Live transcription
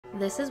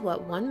This is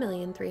what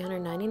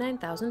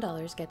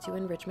 $1,399,000 gets you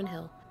in Richmond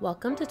Hill.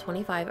 Welcome to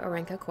 25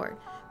 Aranka Court.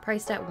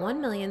 Priced at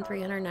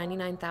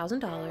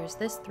 $1,399,000,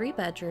 this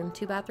 3-bedroom,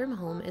 2-bathroom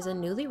home is a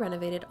newly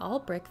renovated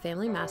all-brick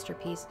family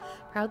masterpiece,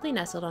 proudly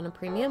nestled on a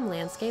premium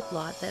landscape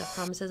lot that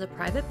promises a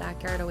private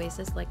backyard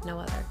oasis like no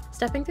other.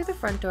 Stepping through the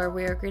front door,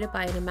 we are greeted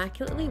by an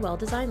immaculately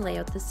well-designed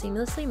layout that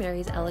seamlessly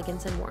marries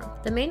elegance and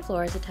warmth. The main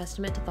floor is a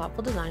testament to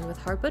thoughtful design with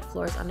hardwood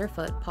floors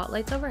underfoot, pot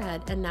lights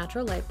overhead, and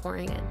natural light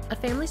pouring in. A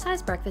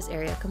family-sized breakfast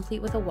area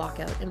complete with a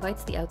walkout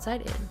invites the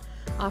outside in,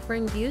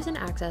 offering views and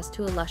access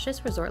to a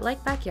luscious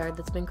resort-like backyard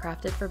that's been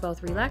crafted for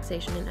both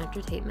relaxation and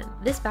entertainment.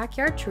 This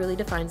backyard truly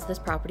defines this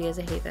property as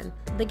a haven.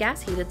 The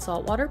gas-heated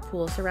saltwater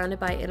pool surrounded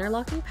by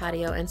interlocking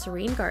patio and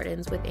serene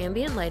gardens with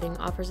ambient lighting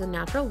offers a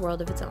natural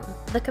world of its own.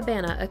 The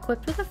cabana,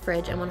 equipped with a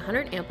fridge and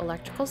 100-amp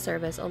electrical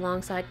service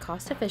alongside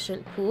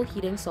cost-efficient pool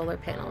heating solar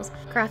panels,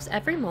 crafts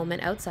every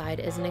moment outside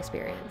as an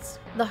experience.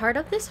 The heart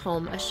of this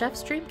home, a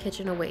chef's dream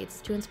kitchen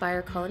awaits to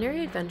inspire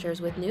culinary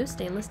adventures with new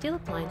stainless steel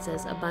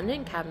appliances,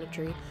 abundant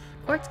cabinetry,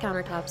 quartz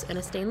countertops, and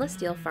a stainless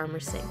steel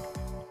farmer's sink.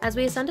 As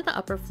we ascend to the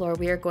upper floor,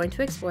 we are going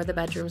to explore the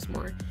bedrooms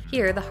more.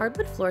 Here, the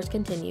hardwood floors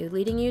continue,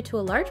 leading you to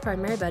a large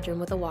primary bedroom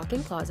with a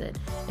walk-in closet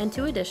and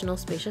 2 additional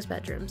spacious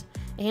bedrooms,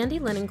 a handy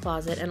linen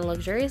closet, and a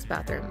luxurious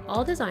bathroom,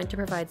 all designed to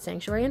provide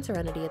sanctuary and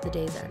serenity at the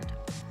day's end.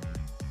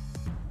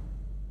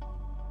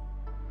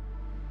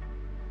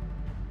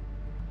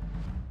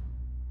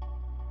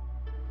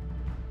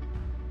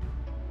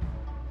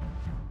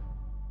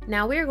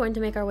 Now we are going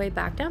to make our way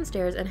back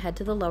downstairs and head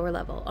to the lower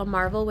level, a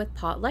marvel with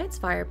pot lights,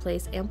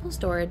 fireplace, ample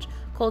storage,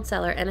 cold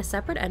cellar, and a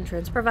separate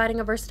entrance, providing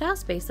a versatile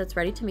space that's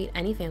ready to meet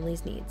any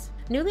family's needs.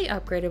 Newly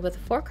upgraded with a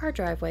 4-car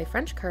driveway,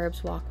 French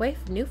curbs, walkway,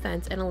 new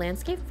fence, and a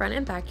landscape front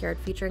and backyard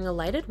featuring a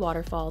lighted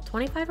waterfall,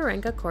 25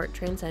 Aranka Court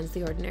transcends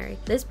the ordinary.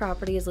 This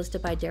property is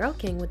listed by Daryl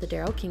with the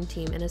Daryl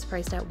team and is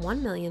priced at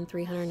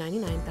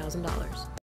 $1,399,000.